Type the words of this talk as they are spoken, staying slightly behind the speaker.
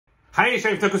Hey, it's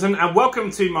James Nicholson and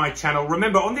welcome to my channel.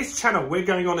 Remember, on this channel, we're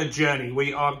going on a journey.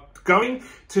 We are going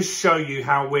to show you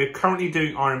how we're currently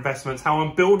doing our investments, how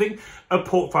I'm building a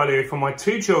portfolio for my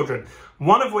two children,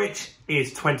 one of which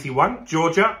is 21,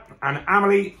 Georgia, and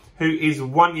Emily, who is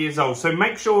 1 year old. So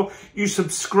make sure you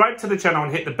subscribe to the channel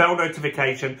and hit the bell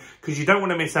notification because you don't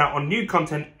want to miss out on new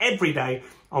content every day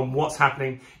on what's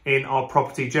happening in our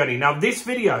property journey. Now, this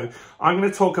video, I'm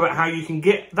going to talk about how you can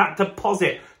get that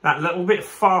deposit that little bit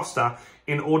faster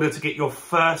in order to get your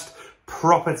first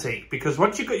property. Because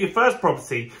once you've got your first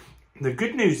property, the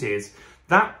good news is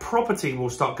that property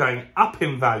will start going up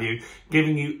in value,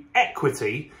 giving you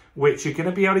equity, which you're going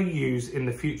to be able to use in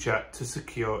the future to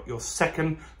secure your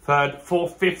second, third,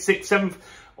 fourth, fifth, sixth, seventh,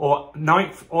 or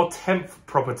ninth or 10th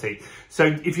property. So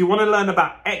if you want to learn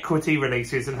about equity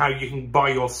releases and how you can buy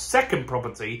your second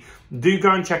property, do go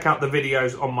and check out the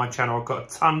videos on my channel. I've got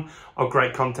a ton of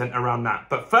great content around that.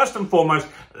 But first and foremost,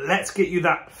 let's get you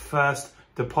that first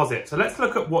deposit. So let's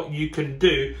look at what you can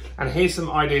do, and here's some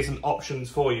ideas and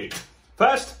options for you.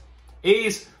 First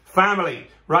is family,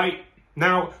 right?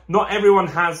 Now, not everyone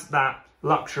has that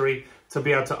luxury to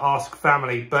be able to ask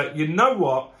family, but you know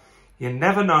what? You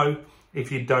never know if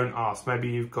you don't ask. Maybe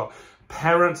you've got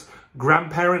parents,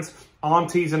 grandparents,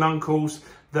 aunties and uncles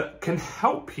that can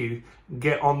help you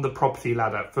get on the property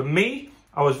ladder. For me,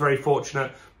 I was very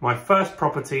fortunate. My first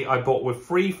property I bought with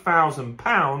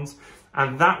 £3,000,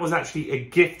 and that was actually a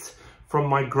gift from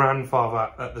my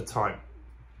grandfather at the time.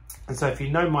 And so if you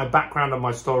know my background and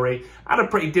my story, I had a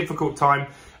pretty difficult time.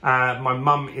 My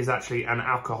mum is actually an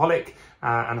alcoholic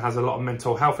and has a lot of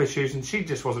mental health issues, and she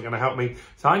just wasn't going to help me.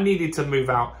 So I needed to move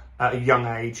out at a young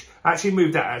age. I actually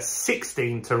moved out at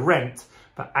 16 to rent,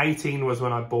 but 18 was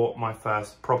when I bought my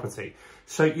first property.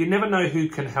 So you never know who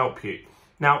can help you.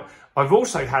 Now, I've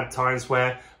also had times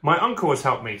where my uncle has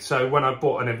helped me. So when I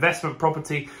bought an investment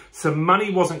property, some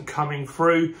money wasn't coming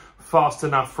through fast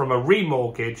enough from a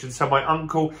remortgage. And so my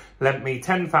uncle lent me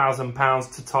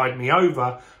 £10,000 to tide me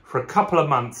over for a couple of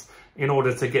months in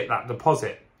order to get that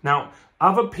deposit. Now,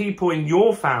 other people in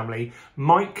your family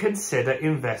might consider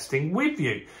investing with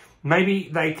you. Maybe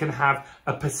they can have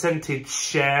a percentage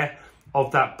share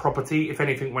of that property if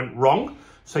anything went wrong.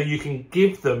 So you can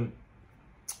give them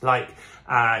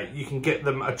you can get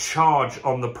them a charge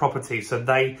on the property. So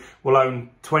they will own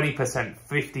 20%,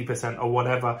 50% or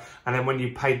whatever. And then when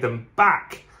you paid them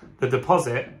back the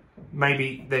deposit,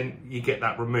 maybe then you get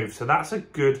that removed. So that's a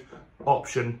good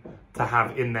option to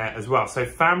have in there as well. So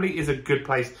family is a good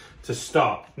place to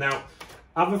start. Now,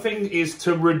 other thing is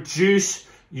to reduce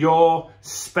your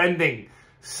spending.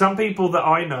 Some people that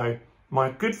I know,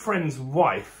 my good friend's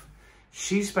wife,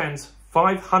 she spends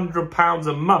 £500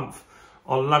 a month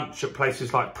on lunch at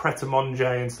places like Pret a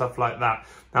Manger and stuff like that.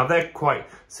 Now, they're quite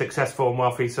successful and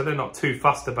wealthy, so they're not too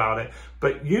fussed about it.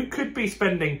 But you could be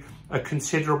spending a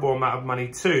considerable amount of money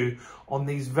too on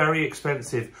these very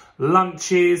expensive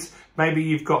lunches. Maybe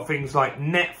you've got things like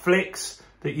Netflix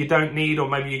that you don't need, or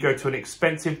maybe you go to an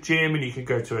expensive gym and you can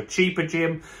go to a cheaper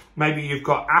gym. Maybe you've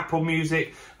got Apple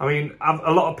Music. I mean,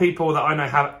 a lot of people that I know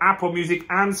have Apple Music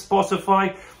and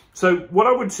Spotify. So what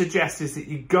I would suggest is that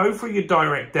you go through your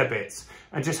direct debits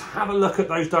and just have a look at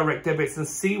those direct debits and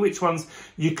see which ones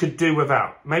you could do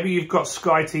without. Maybe you've got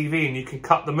Sky TV and you can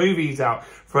cut the movies out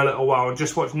for a little while and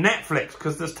just watch Netflix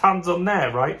because there's tons on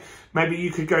there, right? Maybe you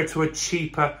could go to a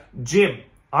cheaper gym.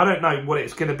 I don't know what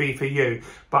it's going to be for you,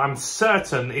 but I'm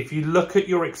certain if you look at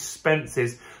your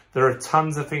expenses, there are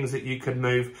tons of things that you can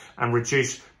move and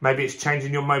reduce. Maybe it's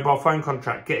changing your mobile phone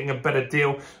contract, getting a better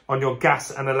deal on your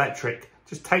gas and electric.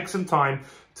 Just take some time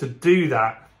to do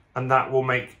that, and that will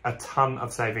make a ton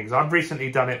of savings. I've recently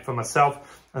done it for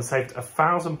myself and saved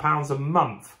 £1,000 a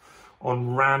month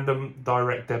on random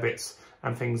direct debits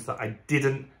and things that I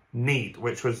didn't need,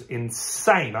 which was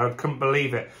insane. I couldn't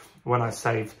believe it when I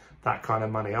saved that kind of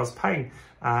money. I was paying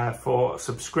for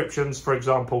subscriptions, for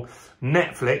example,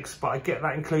 Netflix, but I get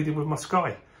that included with my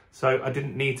Sky. So I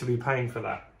didn't need to be paying for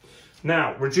that.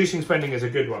 Now, reducing spending is a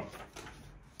good one.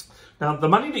 Now, the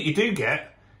money that you do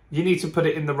get, you need to put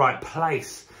it in the right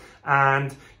place.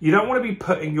 And you don't want to be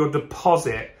putting your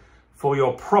deposit for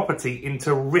your property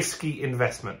into risky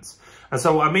investments. And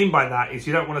so what I mean by that is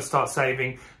you don't want to start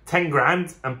saving 10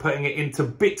 grand and putting it into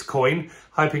Bitcoin,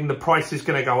 hoping the price is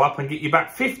going to go up and get you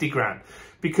back 50 grand.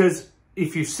 Because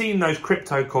if you've seen those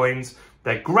crypto coins,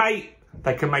 they're great.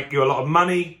 They can make you a lot of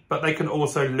money, but they can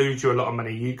also lose you a lot of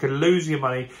money. You can lose your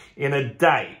money in a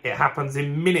day. It happens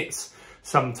in minutes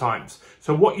sometimes.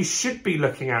 So what you should be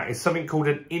looking at is something called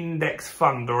an index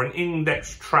fund or an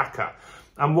index tracker.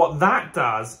 And what that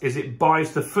does is it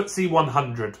buys the FTSE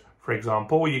 100, for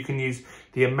example, or you can use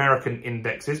the American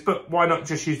indexes, but why not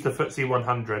just use the FTSE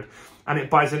 100? And it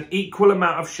buys an equal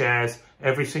amount of shares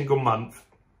every single month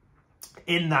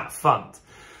in that fund.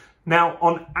 Now,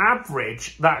 on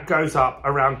average, that goes up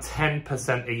around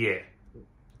 10% a year,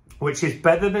 which is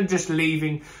better than just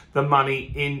leaving the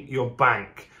money in your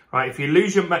bank, right? If you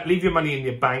leave your money in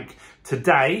your bank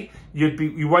today,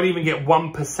 you won't even get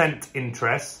 1%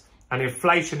 interest, and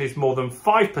inflation is more than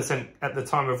 5% at the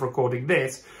time of recording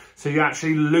this. So you're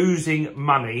actually losing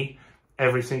money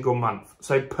every single month.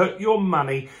 So put your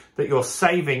money that you're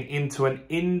saving into an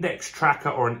index tracker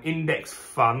or an index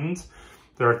fund.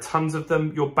 There are tons of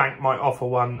them. Your bank might offer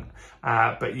one,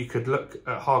 but you could look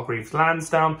at Hargreaves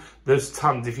Lansdown. There's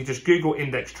tons. If you just Google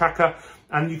index tracker,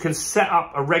 and you can set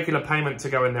up a regular payment to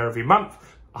go in there every month,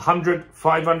 100,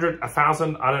 500,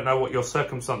 1,000. I don't know what your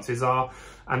circumstances are.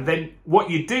 And then what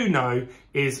you do know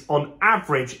is on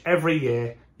average every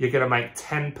year, you're going to make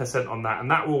 10% on that. And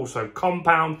that will also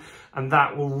compound, and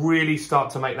that will really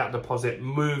start to make that deposit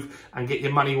move and get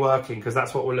your money working, because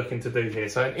that's what we're looking to do here.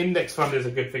 So an index fund is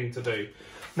a good thing to do.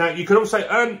 Now, you could also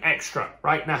earn extra,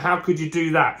 right? Now, how could you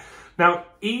do that? Now,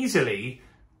 easily,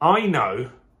 I know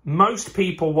most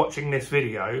people watching this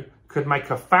video could make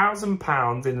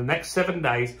 £1,000 in the next 7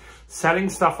 days selling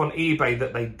stuff on eBay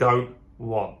that they don't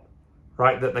want,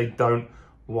 right? That they don't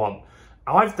want.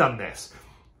 I've done this.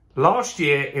 Last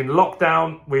year in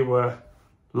lockdown, we were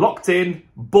locked in,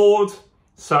 bored.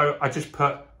 So I just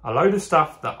put a load of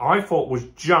stuff that I thought was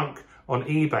junk on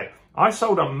eBay. I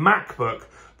sold a MacBook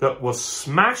that was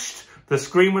smashed. The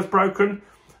screen was broken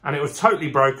and it was totally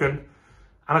broken.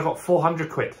 And I got 400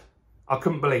 quid. I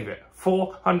couldn't believe it.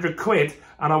 400 quid,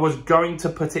 and I was going to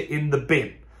put it in the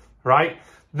bin, right?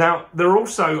 Now, there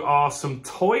also are some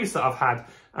toys that I've had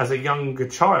as a younger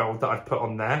child that I've put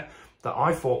on there that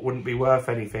I thought wouldn't be worth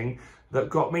anything, that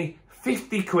got me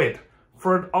 50 quid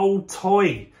for an old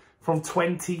toy from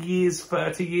 20 years,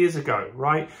 30 years ago,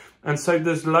 right? And so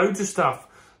there's loads of stuff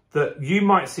that you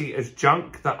might see as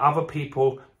junk that other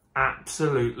people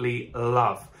absolutely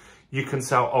love. You can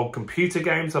sell old computer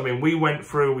games. I mean, we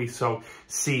sold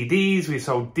CDs, we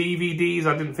sold DVDs.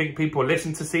 I didn't think people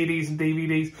listen to CDs and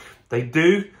DVDs. They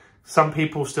do. Some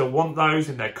people still want those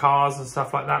in their cars and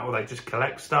stuff like that, or they just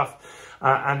collect stuff.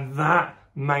 And that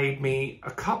made me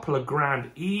a couple of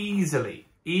grand easily.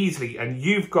 And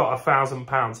you've got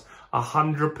 £1,000,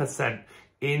 100%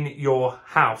 in your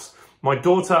house. My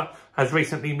daughter has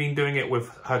recently been doing it with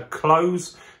her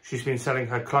clothes. She's been selling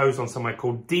her clothes on somewhere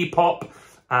called Depop.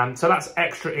 So that's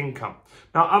extra income.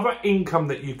 Now, other income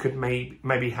that you could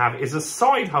maybe have is a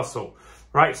side hustle,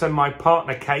 right? So my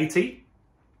partner, Katie,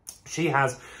 she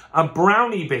has a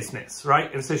brownie business,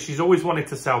 right? And so she's always wanted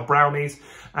to sell brownies,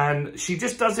 and she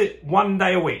just does it 1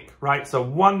 day a week, right? So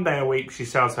 1 day a week she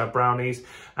sells her brownies,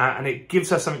 and it gives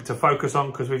her something to focus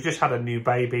on, because we've just had a new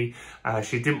baby.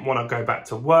 She didn't want to go back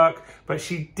to work, but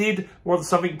she did want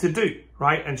something to do,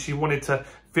 right? And she wanted to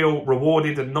feel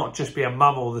rewarded and not just be a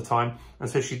mum all the time. And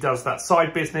so she does that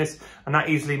side business, and that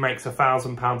easily makes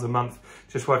 £1,000 a month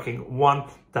just working 1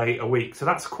 day a week. So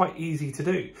that's quite easy to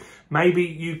do. Maybe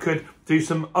you could do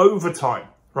some overtime,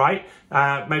 right?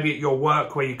 Maybe at your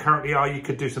work where you currently are, you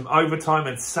could do some overtime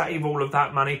and save all of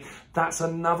that money. That's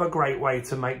another great way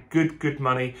to make good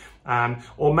money.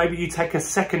 Or maybe you take a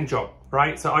second job,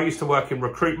 right? So I used to work in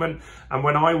recruitment, and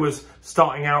when I was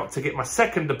starting out to get my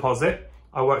second deposit,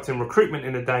 I worked in recruitment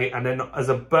in a day, and then as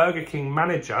a Burger King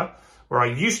manager, where I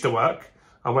used to work,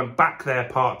 I went back there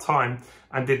part-time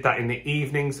and did that in the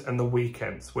evenings and the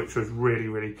weekends, which was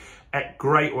really a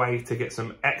great way to get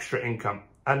some extra income.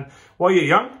 And while you're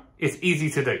young, it's easy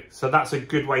to do. So that's a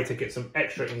good way to get some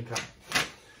extra income.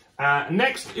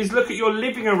 Next is look at your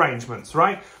living arrangements,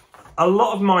 right? A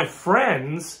lot of my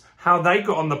friends, how they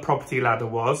got on the property ladder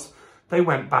was they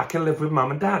went back and lived with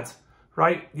mum and dad.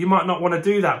 Right? You might not want to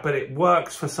do that, but it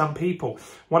works for some people.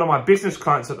 One of my business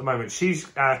clients at the moment, she's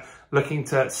looking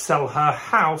to sell her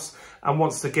house and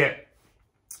wants to get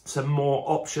some more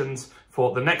options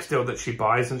for the next deal that she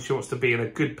buys, and she wants to be in a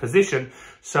good position.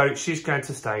 So she's going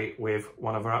to stay with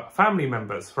one of her family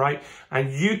members, right?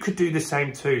 And you could do the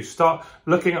same too. Start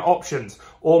looking at options.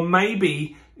 Or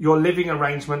maybe your living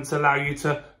arrangements allow you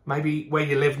to, maybe where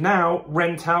you live now,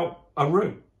 rent out a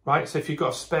room, right? So if you've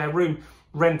got a spare room,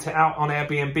 rent it out on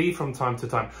Airbnb from time to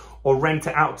time, or rent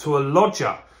it out to a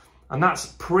lodger. And that's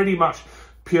pretty much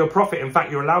pure profit. In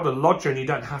fact, you're allowed a lodger and you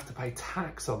don't have to pay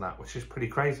tax on that, which is pretty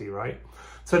crazy, right?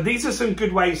 So these are some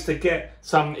good ways to get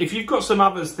some. If you've got some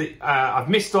others that I've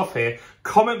missed off here,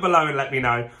 comment below and let me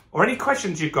know. Or any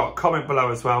questions you've got, comment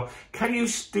below as well. Can you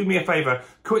do me a favor?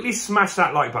 Quickly smash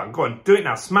that like button. Go on, do it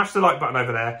now. Smash the like button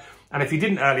over there. And if you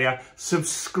didn't earlier,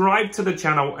 subscribe to the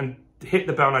channel and hit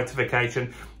the bell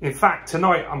notification. In fact,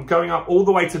 tonight I'm going up all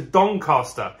the way to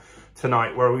Doncaster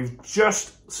tonight, where we've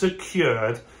just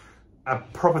secured a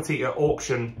property at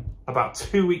auction about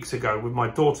 2 weeks ago with my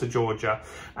daughter Georgia,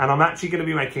 and I'm actually going to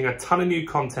be making a ton of new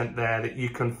content there that you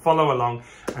can follow along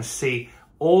and see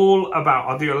all about.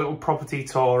 I'll do a little property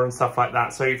tour and stuff like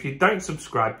that, so if you don't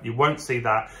subscribe you won't see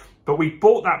that. But we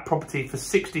bought that property for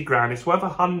 60 grand. It's worth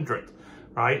 100,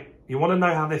 right? You want to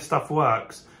know how this stuff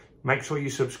works, make sure you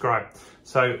subscribe.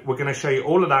 So we're going to show you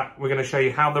all of that. We're going to show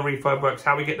you how the refurb works,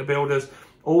 how we get the builders,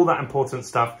 all that important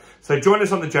stuff. So join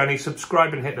us on the journey,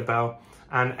 subscribe and hit the bell.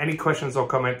 And any questions or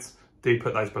comments, do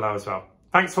put those below as well.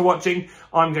 Thanks for watching.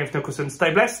 I'm James Nicholson.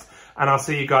 Stay blessed, and I'll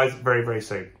see you guys very, very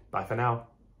soon. Bye for now.